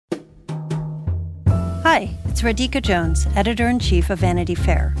Hi, it's Radhika Jones, Editor-in-Chief of Vanity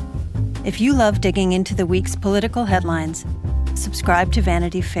Fair. If you love digging into the week's political headlines, subscribe to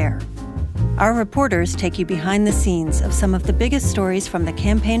Vanity Fair. Our reporters take you behind the scenes of some of the biggest stories from the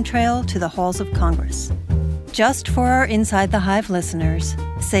campaign trail to the halls of Congress. Just for our Inside the Hive listeners,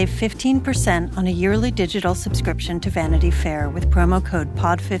 save 15% on a yearly digital subscription to Vanity Fair with promo code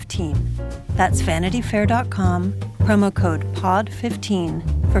POD15. That's vanityfair.com, promo code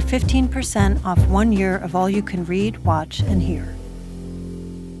POD15 for 15% off 1 year of all you can read, watch, and hear.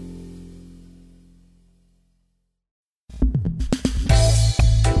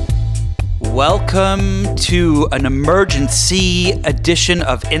 Welcome to an emergency edition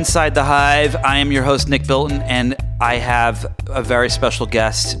of Inside the Hive. I am your host, Nick Bilton, and I have a very special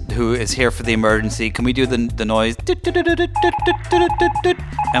guest who is here for the emergency. Can we do the noise?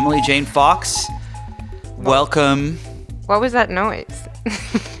 Emily Jane Fox, welcome. What was that noise?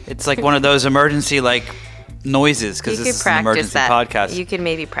 It's like one of those emergency noises because this is an emergency podcast. You can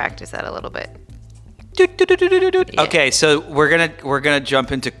maybe practice that a little bit. Okay, so we're gonna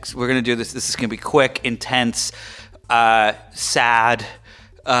jump into. We're gonna do this. This is gonna be quick, intense, sad.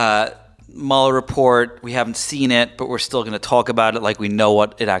 Mueller Report. We haven't seen it, but we're still gonna talk about it like we know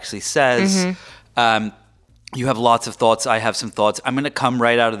what it actually says. Mm-hmm. You have lots of thoughts. I have some thoughts. I'm gonna come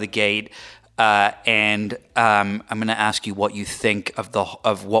right out of the gate, and I'm gonna ask you what you think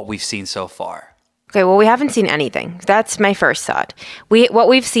of what we've seen so far. Okay, well, we haven't seen anything. That's my first thought. What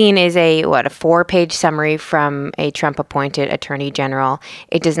we've seen is a 4-page summary from a Trump-appointed attorney general.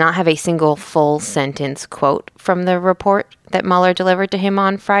 It does not have a single full sentence quote from the report that Mueller delivered to him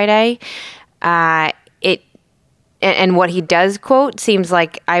on Friday. And what he does quote seems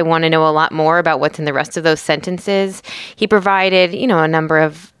like I want to know a lot more about what's in the rest of those sentences. He provided, a number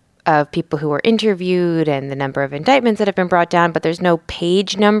of people who were interviewed and the number of indictments that have been brought down, but there's no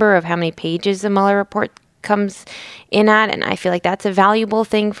page number of how many pages the Mueller report comes in at, and I feel like that's a valuable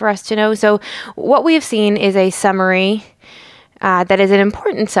thing for us to know. So what we have seen is a summary that is an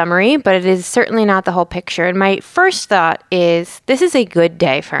important summary, but it is certainly not the whole picture. And my first thought is this is a good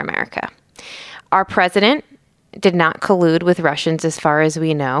day for America. Our president did not collude with Russians as far as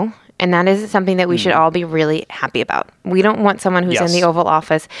we know. And that is something that we should all be really happy about. We don't want someone who's in the Oval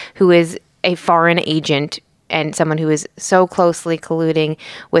Office who is a foreign agent and someone who is so closely colluding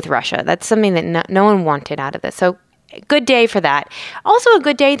with Russia. That's something that no one wanted out of this. So good day for that. Also a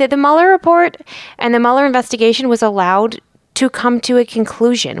good day that the Mueller report and the Mueller investigation was allowed to come to a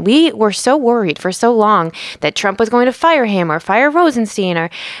conclusion. We were so worried for so long that Trump was going to fire him or fire Rosenstein or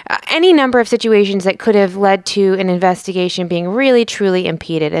any number of situations that could have led to an investigation being really, truly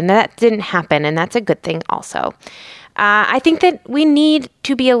impeded. And that didn't happen. And that's a good thing also. I think that we need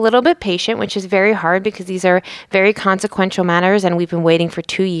to be a little bit patient, which is very hard because these are very consequential matters. And we've been waiting for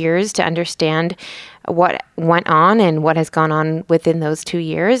 2 years to understand what went on and what has gone on within those 2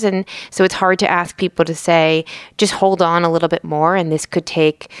 years. And so it's hard to ask people to say, just hold on a little bit more. And this could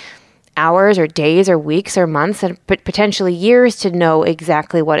take hours or days or weeks or months and potentially years to know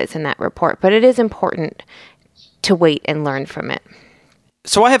exactly what is in that report. But it is important to wait and learn from it.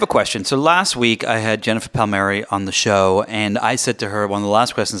 So I have a question. So last week I had Jennifer Palmieri on the show, and I said to her, one of the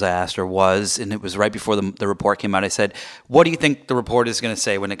last questions I asked her was, and it was right before the report came out, I said, what do you think the report is going to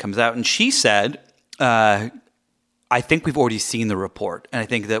say when it comes out? And she said, I think we've already seen the report, and I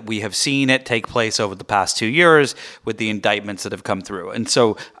think that we have seen it take place over the past 2 years with the indictments that have come through. And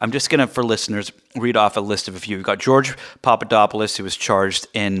so I'm just going to, for listeners, read off a list of a few. We've got George Papadopoulos, who was charged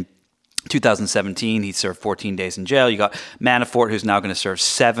in 2017. He served 14 days in jail. You got Manafort, who's now going to serve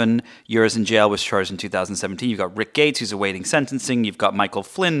 7 years in jail, was charged in 2017. You've got Rick Gates, who's awaiting sentencing. You've got Michael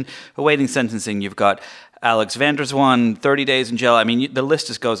Flynn awaiting sentencing. You've got Alex van der Zwaan, 30 days in jail. I mean, the list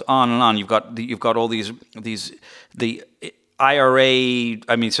just goes on and on. You've got all the IRA.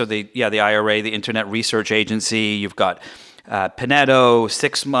 I mean, so the IRA, the Internet Research Agency. You've got Pinedo,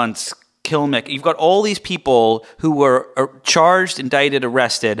 6 months. Kilmick. You've got all these people who were charged, indicted,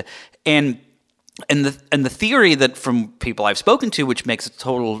 arrested, and the theory that from people I've spoken to, which makes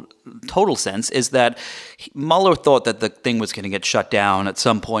total sense, is that Mueller thought that the thing was going to get shut down at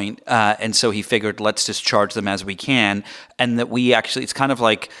some point, and so he figured, let's just charge them as we can, and that we actually, it's kind of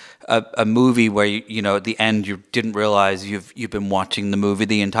like a movie where at the end you didn't realize you've been watching the movie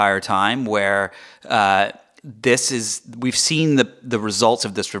the entire time, where we've seen the results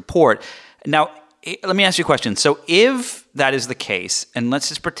of this report. Now, let me ask you a question. So if that is the case, and let's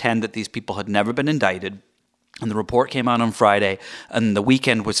just pretend that these people had never been indicted, And the report came out on Friday, and the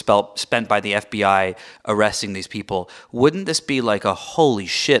weekend was spent by the FBI arresting these people. Wouldn't this be like a holy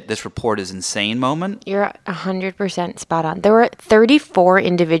shit, this report is insane moment? You're 100% spot on. There were 34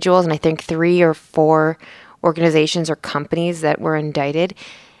 individuals and I think 3 or 4 organizations or companies that were indicted.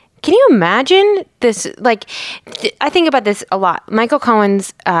 Can you imagine this? Like, I think about this a lot. Michael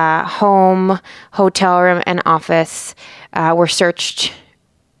Cohen's home, hotel room, and office were searched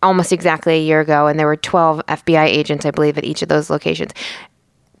almost exactly a year ago, and there were 12 FBI agents, I believe, at each of those locations.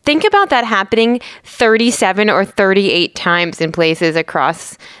 Think about that happening 37 or 38 times in places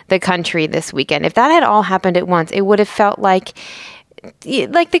across the country this weekend. If that had all happened at once, it would have felt like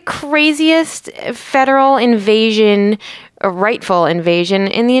the craziest federal invasion, a rightful invasion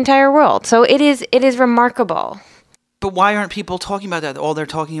in the entire world. So it is remarkable. But why aren't people talking about that? All they're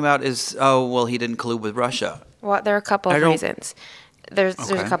talking about is, oh, well, he didn't collude with Russia. Well, there are a couple of reasons. There's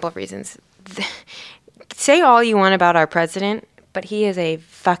a couple of reasons. Say all you want about our president, but he is a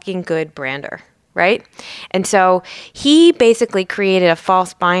fucking good brander, right? And so he basically created a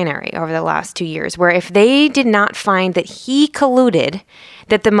false binary over the last 2 years where if they did not find that he colluded,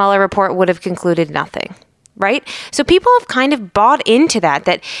 that the Mueller report would have concluded nothing, right? So people have kind of bought into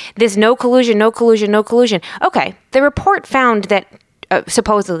that there's no collusion, no collusion, no collusion. Okay, the report found that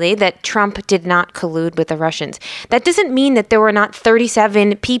supposedly that Trump did not collude with the Russians. That doesn't mean that there were not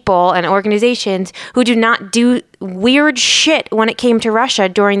 37 people and organizations who do not do weird shit when it came to Russia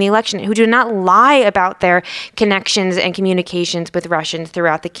during the election, who do not lie about their connections and communications with Russians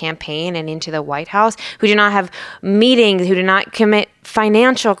throughout the campaign and into the White House, who do not have meetings, who do not commit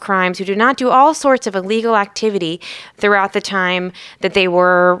financial crimes, who do not do all sorts of illegal activity throughout the time that they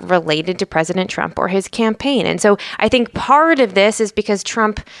were related to President Trump or his campaign. And so I think part of this is because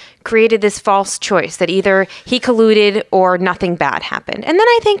Trump created this false choice that either he colluded or nothing bad happened. And then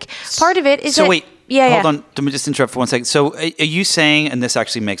I think part of it is Hold on. Let me just interrupt for 1 second. So are you saying, and this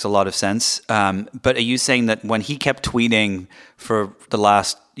actually makes a lot of sense, but are you saying that when he kept tweeting for the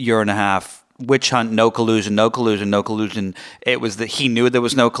last year and a half, witch hunt, no collusion, no collusion, no collusion, it was that he knew there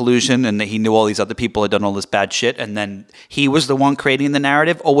was no collusion and that he knew all these other people had done all this bad shit and then he was the one creating the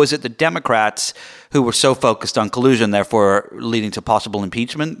narrative? Or was it the Democrats who were so focused on collusion, therefore leading to possible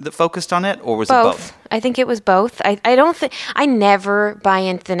impeachment, that focused on it? Or was it both? I think it was both. I never buy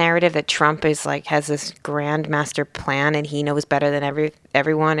into the narrative that Trump is has this grand master plan and he knows better than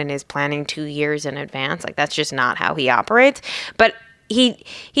everyone and is planning 2 years in advance. That's just not how he operates. But he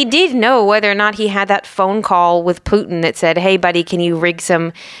did know whether or not he had that phone call with Putin that said, hey, buddy, can you rig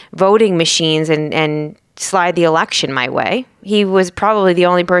some voting machines and slide the election my way? He was probably the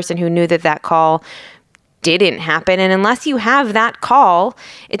only person who knew that call didn't happen. And unless you have that call,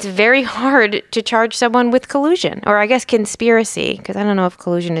 it's very hard to charge someone with collusion, or I guess conspiracy, because I don't know if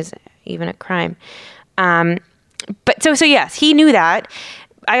collusion is even a crime. But so yes, he knew that.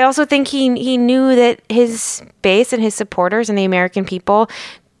 I also think he knew that his base and his supporters and the American people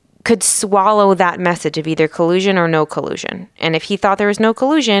could swallow that message of either collusion or no collusion. And if he thought there was no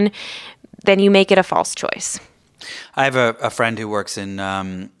collusion, then you make it a false choice. I have a friend who works in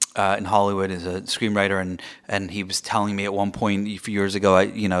Hollywood as a screenwriter, and he was telling me at one point a few years ago,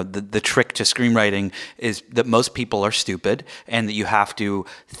 the trick to screenwriting is that most people are stupid and that you have to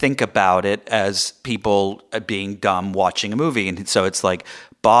think about it as people being dumb watching a movie. And so it's like,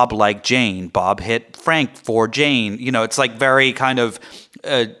 Bob liked Jane, Bob hit Frank for Jane. It's like very kind of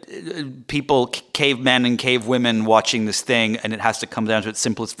people, cavemen and cavewomen watching this thing, and it has to come down to its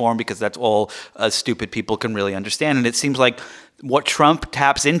simplest form because that's all stupid people can really understand. And it seems like what Trump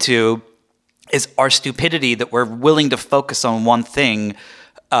taps into is our stupidity, that we're willing to focus on one thing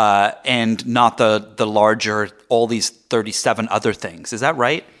and not the larger, all these 37 other things. Is that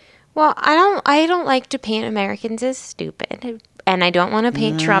right? Well, I don't like to paint Americans as stupid, and I don't want to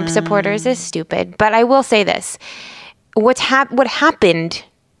paint Trump supporters as stupid. But I will say this: what happened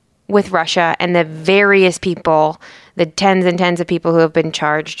with Russia and the various people, the tens and tens of people who have been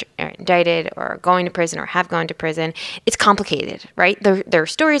charged or indicted or going to prison or have gone to prison, it's complicated, right? Their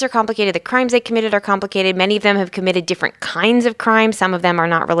stories are complicated. The crimes they committed are complicated. Many of them have committed different kinds of crimes. Some of them are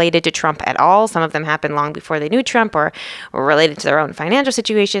not related to Trump at all. Some of them happened long before they knew Trump or were related to their own financial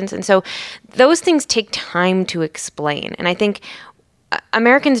situations. And so those things take time to explain. And I think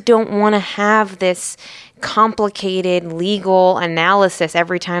Americans don't want to have this complicated legal analysis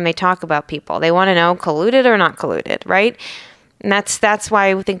every time they talk about people. They want to know colluded or not colluded, right? And that's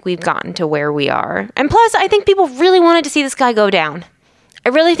why I think we've gotten to where we are. And plus, I think people really wanted to see this guy go down. I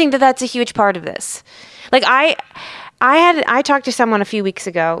really think that that's a huge part of this. I talked to someone a few weeks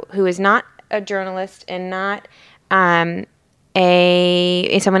ago who is not a journalist and not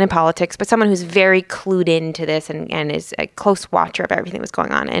someone in politics, but someone who's very clued into this and is a close watcher of everything that's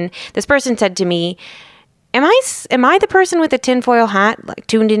going on. And this person said to me, Am I the person with the tinfoil hat, like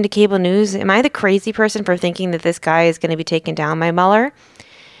tuned into cable news? Am I the crazy person for thinking that this guy is going to be taken down by Mueller?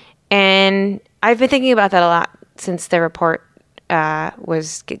 And I've been thinking about that a lot since the report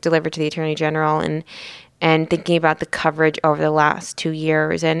was delivered to the Attorney General, and thinking about the coverage over the last 2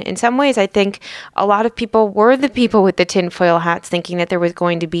 years. And in some ways, I think a lot of people were the people with the tinfoil hats, thinking that there was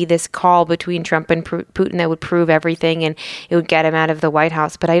going to be this call between Trump and Putin that would prove everything and it would get him out of the White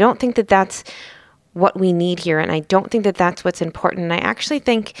House. But I don't think that that's what we need here, and I don't think that that's what's important. And I actually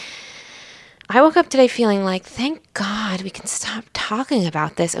think I woke up today feeling like, thank God we can stop talking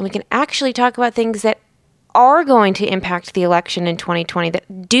about this and we can actually talk about things that are going to impact the election in 2020,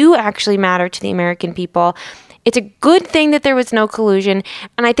 that do actually matter to the American people. It's a good thing that there was no collusion.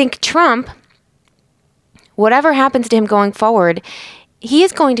 And I think Trump, whatever happens to him going forward, he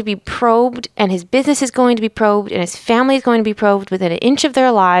is going to be probed, and his business is going to be probed, and his family is going to be probed within an inch of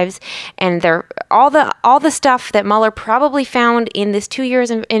their lives. And all the stuff that Mueller probably found in this 2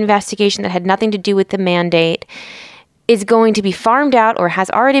 years of investigation that had nothing to do with the mandate is going to be farmed out, or has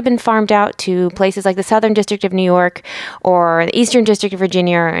already been farmed out, to places like the Southern District of New York, or the Eastern District of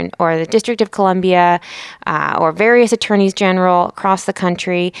Virginia, or the District of Columbia, or various attorneys general across the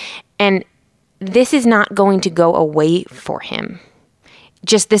country. And this is not going to go away for him.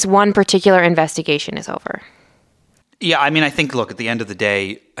 Just this one particular investigation is over. Yeah, I mean, I think, look, at the end of the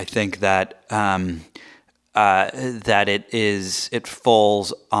day, I think that that it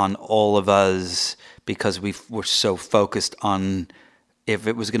falls on all of us, because we're so focused on if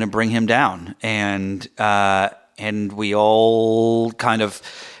it was going to bring him down, and we all kind of,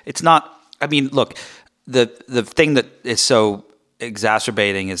 it's not. I mean, look, the thing that is so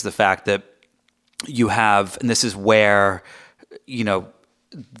exacerbating is the fact that you have, and this is where,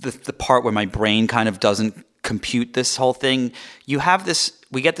 the part where my brain kind of doesn't compute this whole thing. You have this,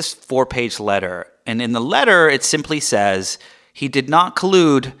 we get this 4-page letter, and in the letter it simply says he did not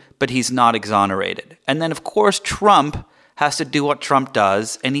collude, but he's not exonerated. And then of course Trump has to do what Trump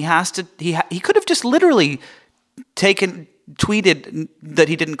does, and he could have just literally tweeted that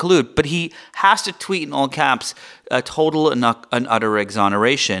he didn't collude, but he has to tweet in all caps, total and utter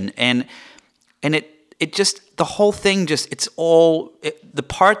exoneration. And it just, the whole thing just, the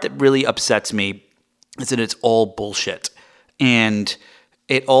part that really upsets me is that it's all bullshit. And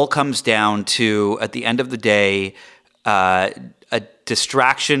it all comes down to, at the end of the day, a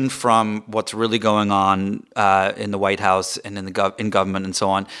distraction from what's really going on in the White House and in government and so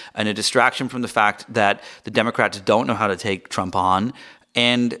on, and a distraction from the fact that the Democrats don't know how to take Trump on.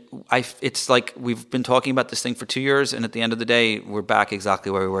 And it's like we've been talking about this thing for 2 years, and at the end of the day, we're back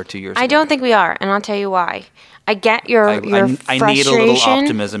exactly where we were 2 years ago. I don't think we are, and I'll tell you why. I get your frustration I need a little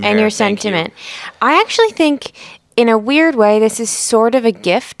optimism and here. your sentiment. I actually think, in a weird way, this is sort of a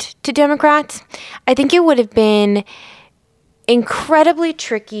gift to Democrats. I think it would have been incredibly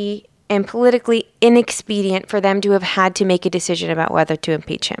tricky and politically inexpedient for them to have had to make a decision about whether to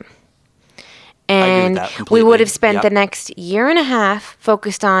impeach him. And we would have spent the next year and a half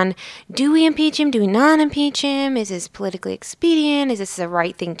focused on, do we impeach him? Do we not impeach him? Is this politically expedient? Is this the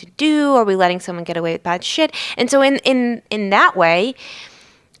right thing to do? Are we letting someone get away with bad shit? And so in that way,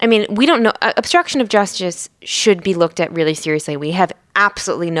 I mean, we don't know. Obstruction of justice should be looked at really seriously. We have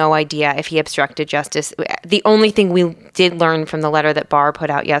absolutely no idea if he obstructed justice. The only thing we did learn from the letter that Barr put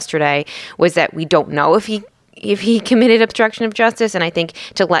out yesterday was that we don't know if he committed obstruction of justice. And I think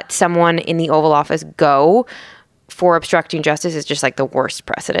to let someone in the Oval Office go for obstructing justice is just like the worst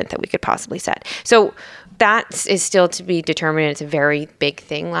precedent that we could possibly set. So that is still to be determined. It's a very big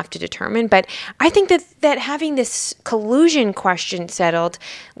thing left to determine. But I think that having this collusion question settled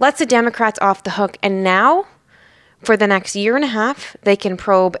lets the Democrats off the hook. And now, for the next year and a half, they can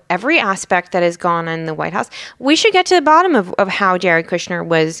probe every aspect that has gone on in the White House. We should get to the bottom of how Jared Kushner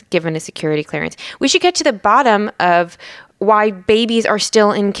was given a security clearance. We should get to the bottom of why babies are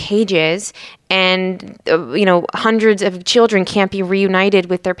still in cages and, hundreds of children can't be reunited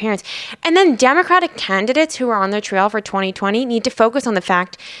with their parents. And then Democratic candidates who are on the trail for 2020 need to focus on the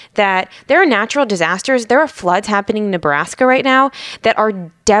fact that there are natural disasters. There are floods happening in Nebraska right now that are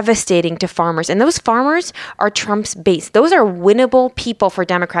devastating to farmers. And those farmers are Trump's base. Those are winnable people for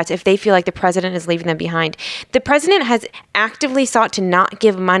Democrats if they feel like the president is leaving them behind. The president has actively sought to not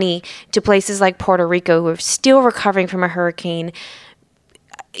give money to places like Puerto Rico, who are still recovering from a hurricane,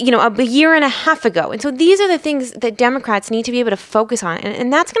 a year and a half ago. And so these are the things that Democrats need to be able to focus on.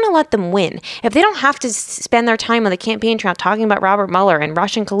 And that's going to let them win. If they don't have to spend their time on the campaign trail talking about Robert Mueller and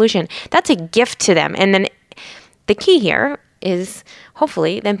Russian collusion, that's a gift to them. And then the key here is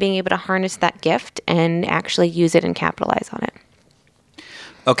hopefully them being able to harness that gift and actually use it and capitalize on it.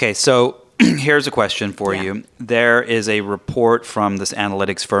 Okay, so here's a question for you. There is a report from this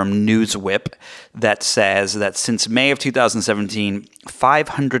analytics firm, NewsWhip, that says that since May of 2017,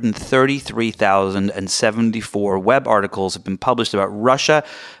 533,074 web articles have been published about Russia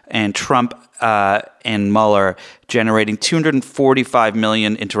and Trump and Mueller, generating 245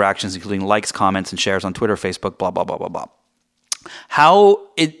 million interactions, including likes, comments, and shares on Twitter, Facebook, blah, blah, blah, blah, blah.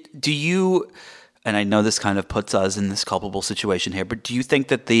 Do you, and I know this kind of puts us in this culpable situation here, but do you think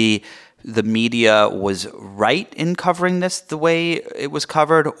that the media was right in covering this the way it was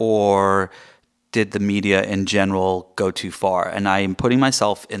covered, or did the media in general go too far? And I am putting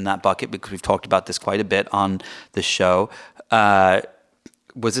myself in that bucket because we've talked about this quite a bit on the show.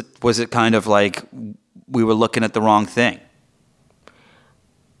 Was it kind of like we were looking at the wrong thing?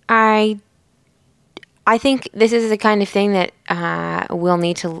 I think this is the kind of thing that we'll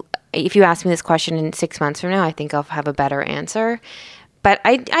need to. If you ask me this question in 6 months from now, I think I'll have a better answer. But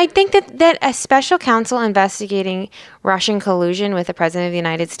I think that a special counsel investigating Russian collusion with the President of the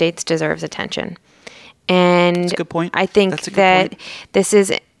United States deserves attention. And that's a good point. I think that this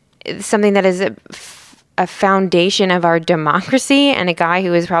is something that is a foundation of our democracy, and a guy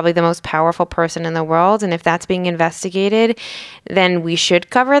who is probably the most powerful person in the world. And if that's being investigated, then we should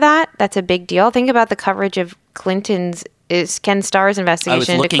cover that. That's a big deal. Think about the coverage of Ken Starr's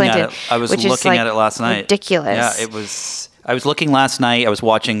investigation into Clinton. I was looking at it last night. Ridiculous. Yeah, it was. I was looking last night. I was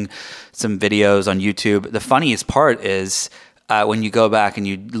watching some videos on YouTube. The funniest part is when you go back and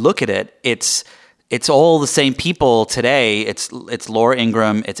you look at it, it's all the same people today. It's Laura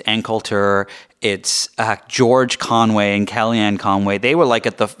Ingraham, it's Ann Coulter, it's George Conway and Kellyanne Conway. They were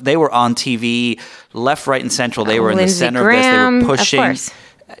they were on TV, left, right, and central. They were in Lindsey the center Graham, of this. They were pushing.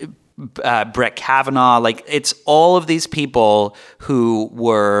 Brett Kavanaugh, it's all of these people who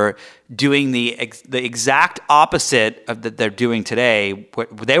were doing the exact opposite of that they're doing today.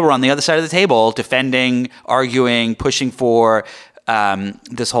 They were on the other side of the table, defending, arguing, pushing for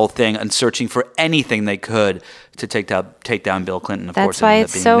this whole thing and searching for anything they could to take down Bill Clinton. Of course, that's why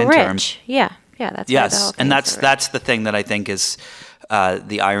it's so rich. Yeah, that's yes, why the whole thing and that's the thing that I think is.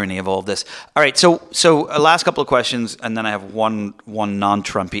 The irony of all of this. All right, so last couple of questions, and then I have one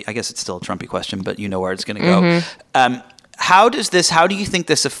non-Trumpy. I guess it's still a Trumpy question, but you know where it's going to go. Mm-hmm. How do you think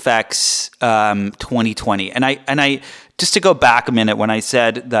this affects 2020? And I just to go back a minute, when I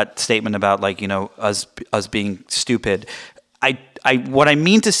said that statement about us being stupid, what I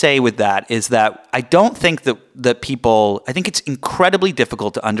mean to say with that is that I don't think that people, I think it's incredibly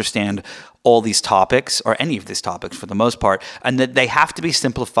difficult to understand all these topics, or any of these topics for the most part, and that they have to be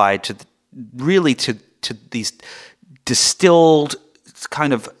simplified to these distilled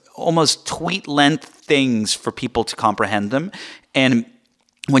kind of almost tweet length things for people to comprehend them. And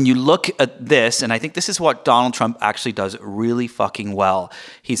when you look at this, and I think this is what Donald Trump actually does really fucking well.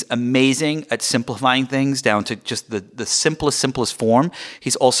 He's amazing at simplifying things down to just the simplest form.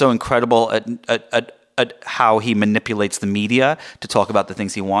 He's also incredible at how he manipulates the media to talk about the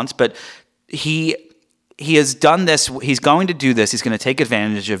things he wants. But he has done this. He's going to do this. He's going to take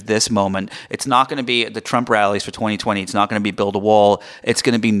advantage of this moment. It's not going to be the Trump rallies for 2020. It's not going to be build a wall. It's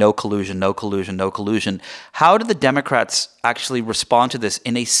going to be no collusion, no collusion, no collusion. How do the Democrats actually respond to this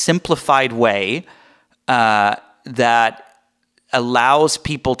in a simplified way that allows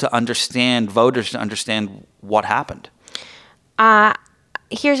people to understand, voters to understand what happened?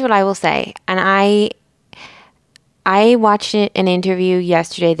 Here's what I will say. And I watched an interview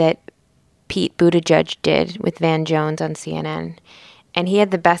yesterday that Pete Buttigieg did with Van Jones on CNN, and he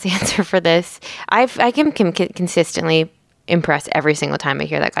had the best answer for this. I can consistently impress every single time I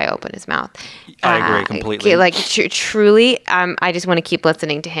hear that guy open his mouth. I agree completely. Truly, I just want to keep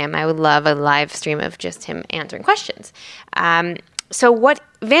listening to him. I would love a live stream of just him answering questions. So what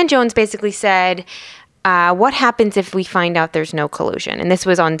Van Jones basically said, what happens if we find out there's no collusion? And this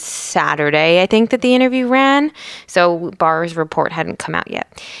was on Saturday, I think, that the interview ran. So Barr's report hadn't come out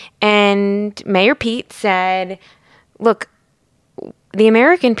yet. And Mayor Pete said, look, the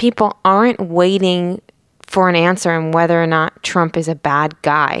American people aren't waiting for an answer on whether or not Trump is a bad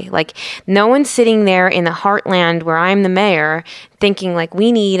guy. No one's sitting there in the heartland where I'm the mayor thinking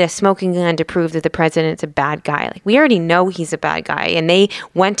we need a smoking gun to prove that the president's a bad guy. We already know he's a bad guy. And they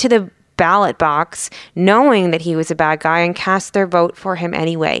went to the ballot box knowing that he was a bad guy and cast their vote for him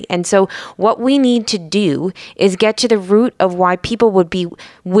anyway. And so what we need to do is get to the root of why people would be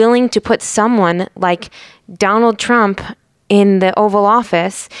willing to put someone like Donald Trump in the Oval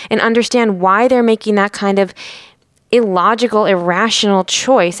Office and understand why they're making that kind of illogical, irrational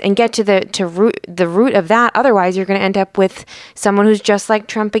choice and get to the root of that. Otherwise, you're going to end up with someone who's just like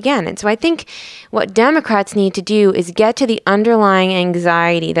Trump again. And so I think what Democrats need to do is get to the underlying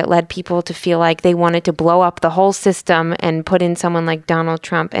anxiety that led people to feel like they wanted to blow up the whole system and put in someone like Donald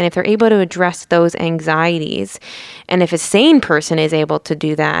Trump. And if they're able to address those anxieties, and if a sane person is able to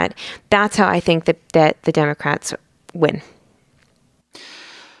do that, that's how I think that the Democrats win.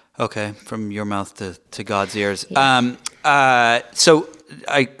 Okay, from your mouth to God's ears. Yeah. So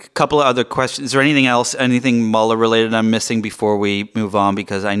a couple of other questions. Is there anything else, anything Mueller related I'm missing before we move on?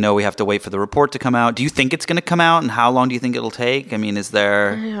 Because I know we have to wait for the report to come out. Do you think it's going to come out, and how long do you think it'll take? I mean, is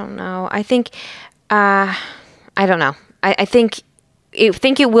there... I don't know. I think, I don't know. I think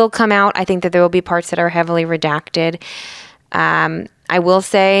it will come out. I think that there will be parts that are heavily redacted. I will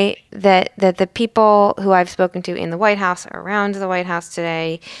say that the people who I've spoken to in the White House, around the White House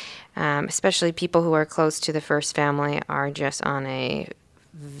today, especially people who are close to the first family, are just on a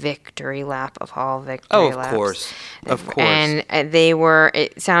victory lap of all victory laps. Of course. And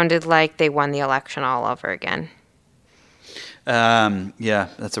it sounded like they won the election all over again. Yeah,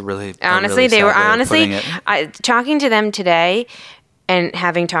 that's honestly, they were talking to them today and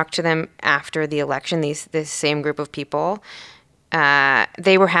having talked to them after the election, this same group of people,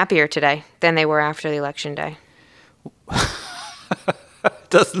 they were happier today than they were after the election day.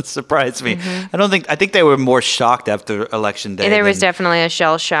 Doesn't surprise me. Mm-hmm. I think they were more shocked after election day. There was definitely a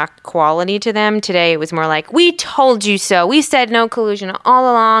shell shock quality to them. Today it was more like, we told you so. We said no collusion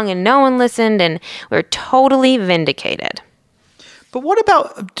all along and no one listened and we're totally vindicated.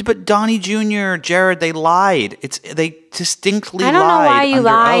 But Donnie Jr., Jared, they lied. They distinctly lied. I don't know why you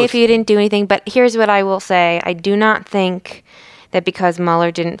lie oath. if you didn't do anything, but here's what I will say. I do not think that because Mueller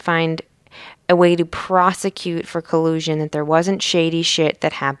didn't find a way to prosecute for collusion, that there wasn't shady shit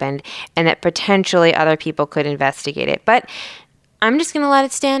that happened and that potentially other people could investigate it. But I'm just going to let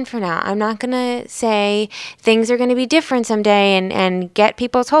it stand for now. I'm not going to say things are going to be different someday and get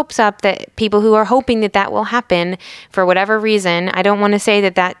people's hopes up, that people who are hoping that will happen for whatever reason. I don't want to say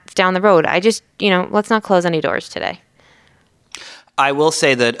that that's down the road. I just, let's not close any doors today. I will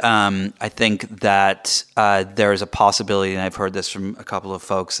say that I think that there is a possibility, and I've heard this from a couple of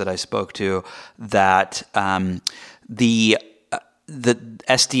folks that I spoke to, that the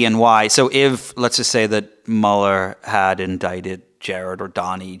SDNY, so if, let's just say that Mueller had indicted Jared or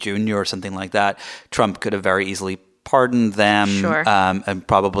Donnie Jr. or something like that, Trump could have very easily pardoned them. Sure. And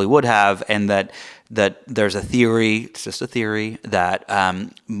probably would have, and that there's a theory, it's just a theory, that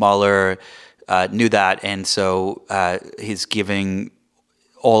Mueller knew that, and so he's giving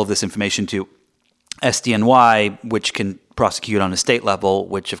all of this information to SDNY, which can prosecute on a state level,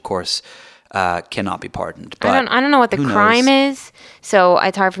 which of course cannot be pardoned. But I don't know what the crime is, so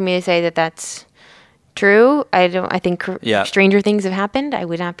it's hard for me to say that that's true. I think stranger things have happened. I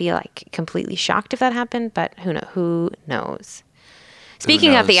would not be completely shocked if that happened, but who knows?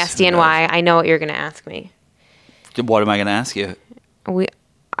 Speaking of the SDNY, I know what you're going to ask me. What am I going to ask you? We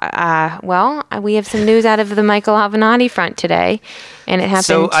have some news out of the Michael Avenatti front today, and it happened.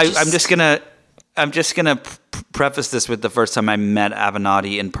 So I'm just gonna preface this with the first time I met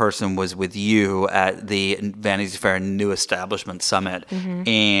Avenatti in person was with you at the Vanity Fair New Establishment Summit, mm-hmm.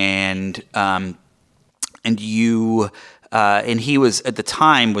 and you. And he was at the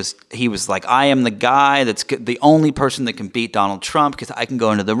time he was like, I am the guy that's the only person that can beat Donald Trump because I can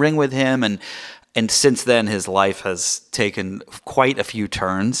go into the ring with him. And since then, his life has taken quite a few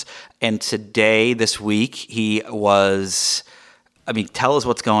turns. And today, this week, he was. I mean, tell us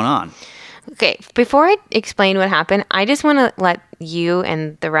what's going on. Okay, before I explain what happened, I just want to let you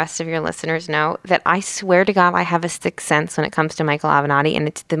and the rest of your listeners know that I swear to God, I have a sixth sense when it comes to Michael Avenatti, and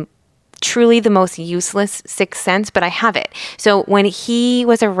it's truly the most useless sixth sense, but I have it. So when he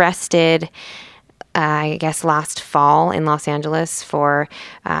was arrested, I guess last fall in Los Angeles for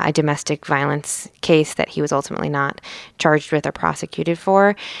a domestic violence case that he was ultimately not charged with or prosecuted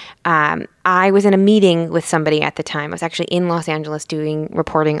for, I was in a meeting with somebody at the time. I was actually in Los Angeles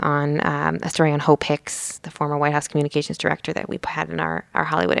reporting on a story on Hope Hicks, the former White House communications director that we had in our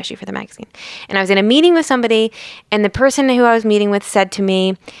Hollywood issue for the magazine. And I was in a meeting with somebody, and the person who I was meeting with said to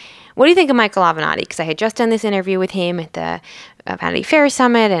me, what do you think of Michael Avenatti? Because I had just done this interview with him at the Vanity Fair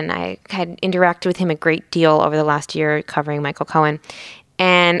Summit, and I had interacted with him a great deal over the last year covering Michael Cohen.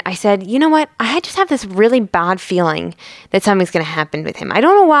 And I said, you know what? I just have this really bad feeling that something's going to happen with him. I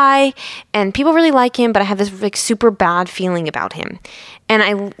don't know why, and people really like him, but I have this super bad feeling about him. And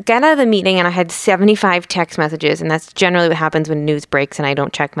I got out of the meeting, and I had 75 text messages, and that's generally what happens when news breaks and I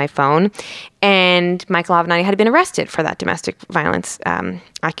don't check my phone. And Michael Avenatti had been arrested for that domestic violence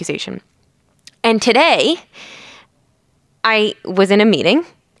accusation. And today, I was in a meeting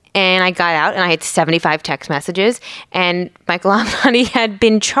and I got out and I had 75 text messages, and Michael Avenatti had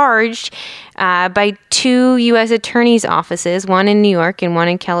been charged by 2 U.S. attorneys' offices, one in New York and one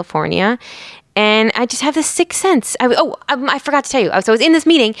in California. And I just have this sixth sense. I forgot to tell you. So I was in this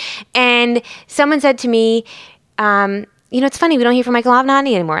meeting and someone said to me, it's funny, we don't hear from Michael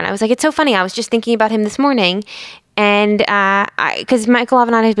Avenatti anymore. And I was like, it's so funny. I was just thinking about him this morning. And because Michael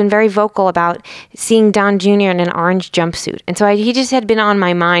Avenatti has been very vocal about seeing Don Jr. in an orange jumpsuit. And so he just had been on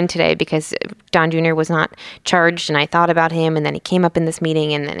my mind today because Don Jr. was not charged, and I thought about him, and then he came up in this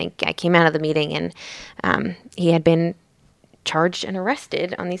meeting, and then I came out of the meeting, and he had been charged and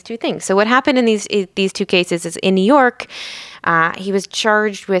arrested on these 2 things. So what happened in these 2 cases is in New York, he was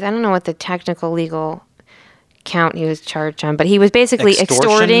charged with, I don't know what the technical legal count he was charged on, but he was basically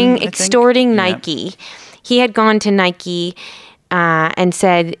extorting Nike. Yeah. He had gone to Nike and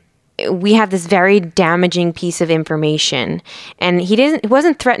said, we have this very damaging piece of information. And he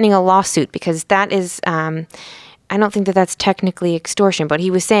wasn't threatening a lawsuit, because that is, I don't think that that's technically extortion, but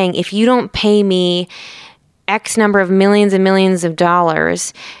he was saying, if you don't pay me X number of millions and millions of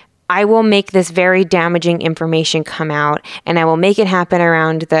dollars, I will make this very damaging information come out, and I will make it happen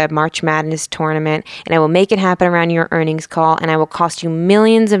around the March Madness tournament, and I will make it happen around your earnings call, and I will cost you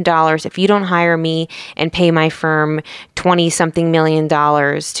millions of dollars if you don't hire me and pay my firm $20-something million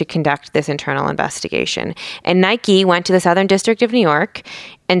to conduct this internal investigation. And Nike went to the Southern District of New York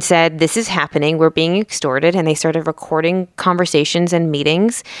and said, this is happening, we're being extorted, and they started recording conversations and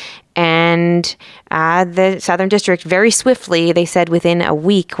meetings. And the Southern District, very swiftly, they said within a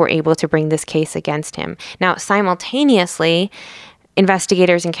week, were able to bring this case against him. Now, simultaneously,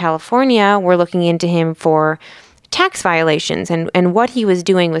 investigators in California were looking into him for tax violations. And what he was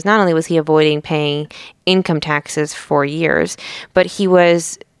doing was, not only was he avoiding paying income taxes for years, but he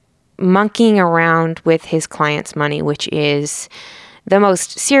was monkeying around with his client's money, which is the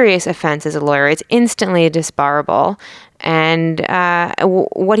most serious offense as a lawyer. It's instantly disbarable. And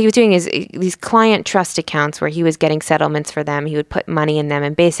what he was doing is these client trust accounts where he was getting settlements for them. He would put money in them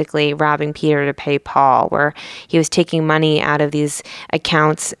and basically robbing Peter to pay Paul, where he was taking money out of these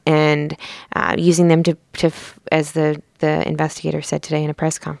accounts and using them to as the investigator said today in a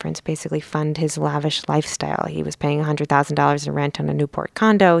press conference, basically fund his lavish lifestyle. He was paying $100,000 in rent on a Newport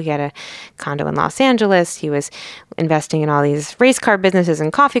condo. He had a condo in Los Angeles. He was investing in all these race car businesses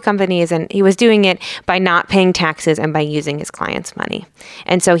and coffee companies, and he was doing it by not paying taxes and by using his clients' money.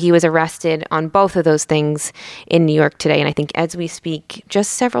 And so he was arrested on both of those things in New York today. And I think as we speak,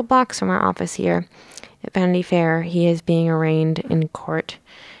 just several blocks from our office here at Vanity Fair, he is being arraigned in court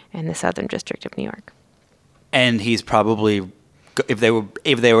in the Southern District of New York. And he's probably, if they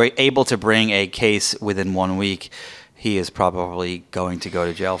were able to bring a case within 1 week, he is probably going to go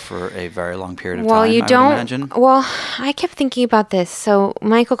to jail for a very long period of time. I would imagine. Well, I kept thinking about this. So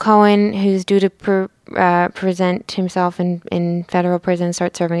Michael Cohen, who's due to present himself in federal prison,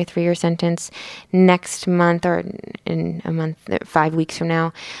 start serving a 3-year sentence next month, or in a month, 5 weeks from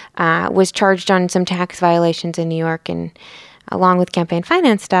now, was charged on some tax violations in New York, and along with campaign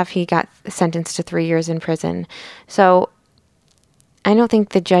finance stuff, he got sentenced to 3 years in prison. So I don't think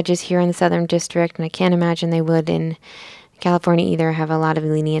the judges here in the Southern District, and I can't imagine they would in California either, have a lot of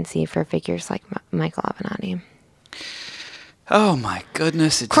leniency for figures like Michael Avenatti. Oh my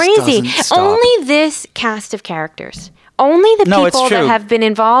goodness, it crazy. Just doesn't stop. Only this cast of characters. Only the people that have been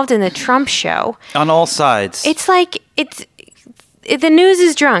involved in the Trump show. On all sides. It's like the news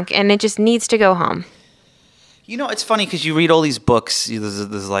is drunk and it just needs to go home. You know, it's funny because you read all these books.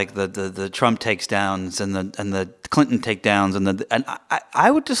 There's like the Trump takedowns and the Clinton takedowns, and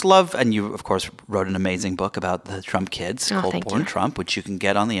I would just love. And you, of course, wrote an amazing book about the Trump kids called Born Trump, which you can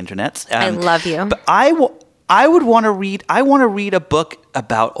get on the internet. I love you. But I would want to read. I want to read a book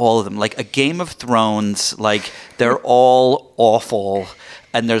about all of them, like a Game of Thrones. Like they're all awful,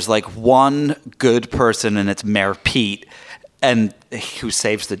 and there's like one good person, and it's Mayor Pete, and who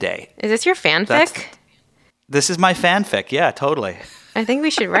saves the day. Is this your fanfic? This is my fanfic. Yeah, totally. I think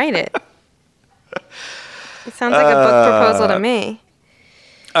we should write it. It sounds like a book proposal to me.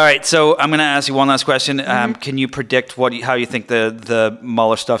 All right, so I'm going to ask you one last question. Can you predict how you think the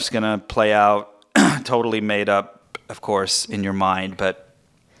Mueller stuff's going to play out? Totally made up, of course, in your mind. But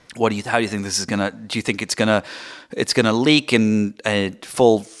how do you think this is going to? Do you think it's going to leak and a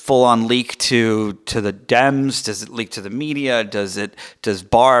full on leak to the Dems? Does it leak to the media? Does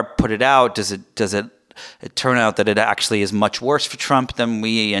Barr put it out? Does it turn out that it actually is much worse for Trump than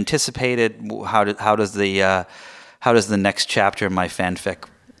we anticipated? How does the next chapter in my fanfic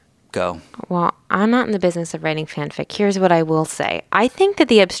go? Well, I'm not in the business of writing fanfic. Here's what I will say. I think that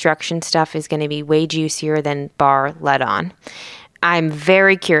the obstruction stuff is going to be way juicier than Barr led on. I'm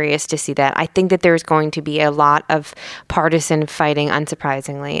very curious to see that. I think that there's going to be a lot of partisan fighting,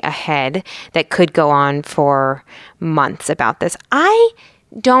 unsurprisingly, ahead that could go on for months about this. I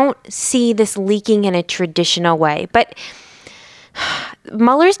don't see this leaking in a traditional way, but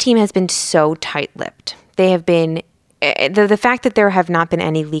Mueller's team has been so tight-lipped. They have been the fact that there have not been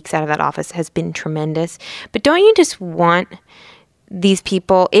any leaks out of that office has been tremendous. But don't you just want these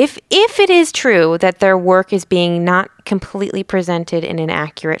people, if it is true that their work is being not completely presented in an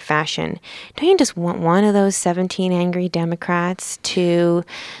accurate fashion, don't you just want one of those 17 angry Democrats to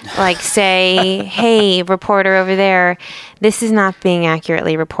say, hey, reporter over there, this is not being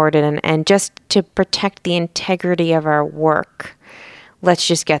accurately reported, and just to protect the integrity of our work, let's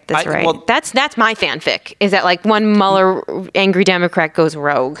just get this right. Well, that's my fanfic, is that one Mueller angry Democrat goes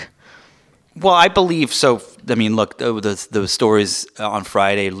rogue. Well, I believe so. I mean, look, those stories on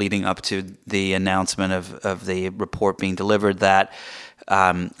Friday leading up to the announcement of the report being delivered, that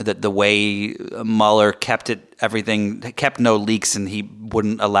the way Mueller kept no leaks, and he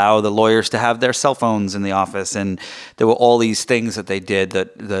wouldn't allow the lawyers to have their cell phones in the office, and there were all these things that they did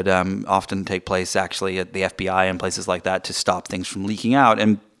that often take place actually at the FBI and places like that to stop things from leaking out,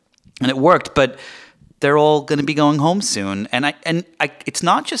 and it worked. But they're all going to be going home soon, and it's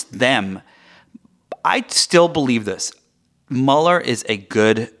not just them. I still believe this. Mueller is a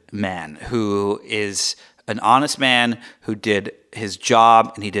good man who is an honest man who did his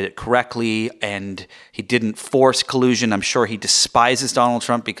job, and he did it correctly, and he didn't force collusion. I'm sure he despises Donald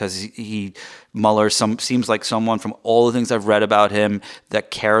Trump because Mueller seems like someone, from all the things I've read about him, that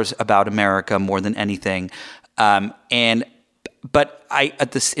cares about America more than anything. But in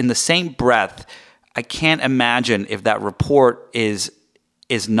the same breath, I can't imagine if that report is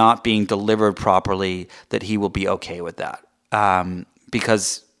not being delivered properly, that he will be okay with that.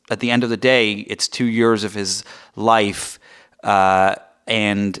 Because at the end of the day, it's 2 years of his life,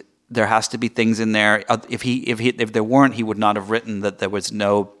 and there has to be things in there. If there weren't, he would not have written that there was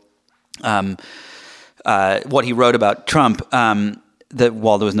no what he wrote about Trump. That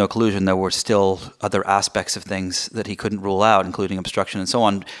while there was no collusion, there were still other aspects of things that he couldn't rule out, including obstruction and so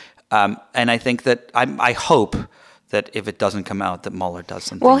on. And I think that I hope that if it doesn't come out, that Mueller does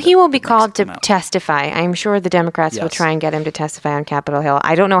something. Well, he will be called to testify. I'm sure the Democrats will try and get him to testify on Capitol Hill.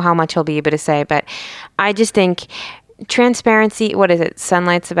 I don't know how much he'll be able to say, but I just think transparency, what is it?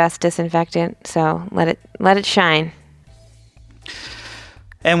 Sunlight's the best disinfectant. So let it shine.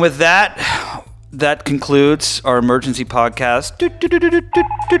 And with that concludes our emergency podcast.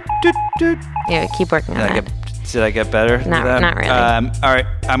 Yeah, keep working on that. Did I get better? Not really. All right,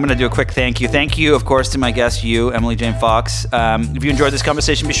 I'm going to do a quick thank you. Thank you, of course, to my guest, Emily Jane Fox. If you enjoyed this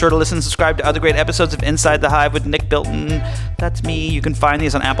conversation, be sure to listen and subscribe to other great episodes of Inside the Hive with Nick Bilton. That's me. You can find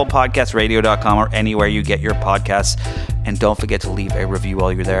these on Apple Podcasts, radio.com, or anywhere you get your podcasts. And don't forget to leave a review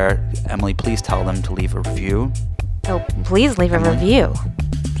while you're there. Emily, please tell them to leave a review. Oh, please leave a review.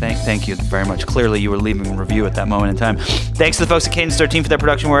 Thank you very much. Clearly, you were leaving a review at that moment in time. Thanks to the folks at Cadence 13 for their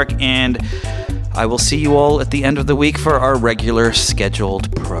production work, and I will see you all at the end of the week for our regular scheduled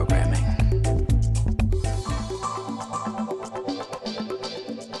programming.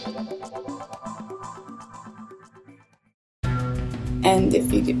 And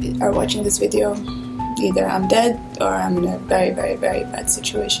if you are watching this video, either I'm dead or I'm in a very, very, very bad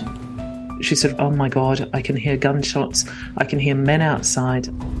situation. She said, oh my God, I can hear gunshots. I can hear men outside.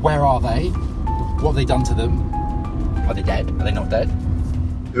 Where are they? What have they done to them? Are they dead? Are they not dead?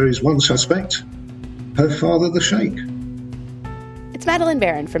 There is one suspect. Her father, the Sheikh. It's Madeline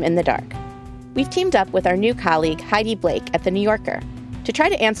Barron from In the Dark. We've teamed up with our new colleague Heidi Blake at The New Yorker to try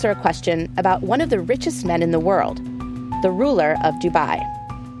to answer a question about one of the richest men in the world, the ruler of Dubai.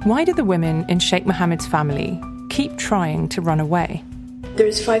 Why do the women in Sheikh Mohammed's family keep trying to run away?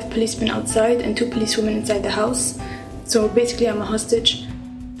 There's 5 policemen outside and 2 policewomen inside the house. So basically I'm a hostage.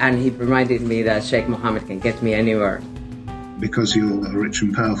 And he reminded me that Sheikh Mohammed can get me anywhere. Because you're a rich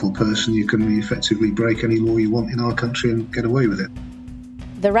and powerful person, you can effectively break any law you want in our country and get away with it.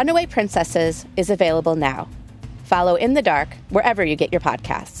 The Runaway Princesses is available now. Follow In the Dark wherever you get your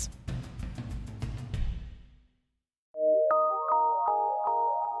podcasts.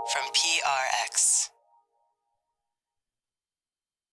 From PRX.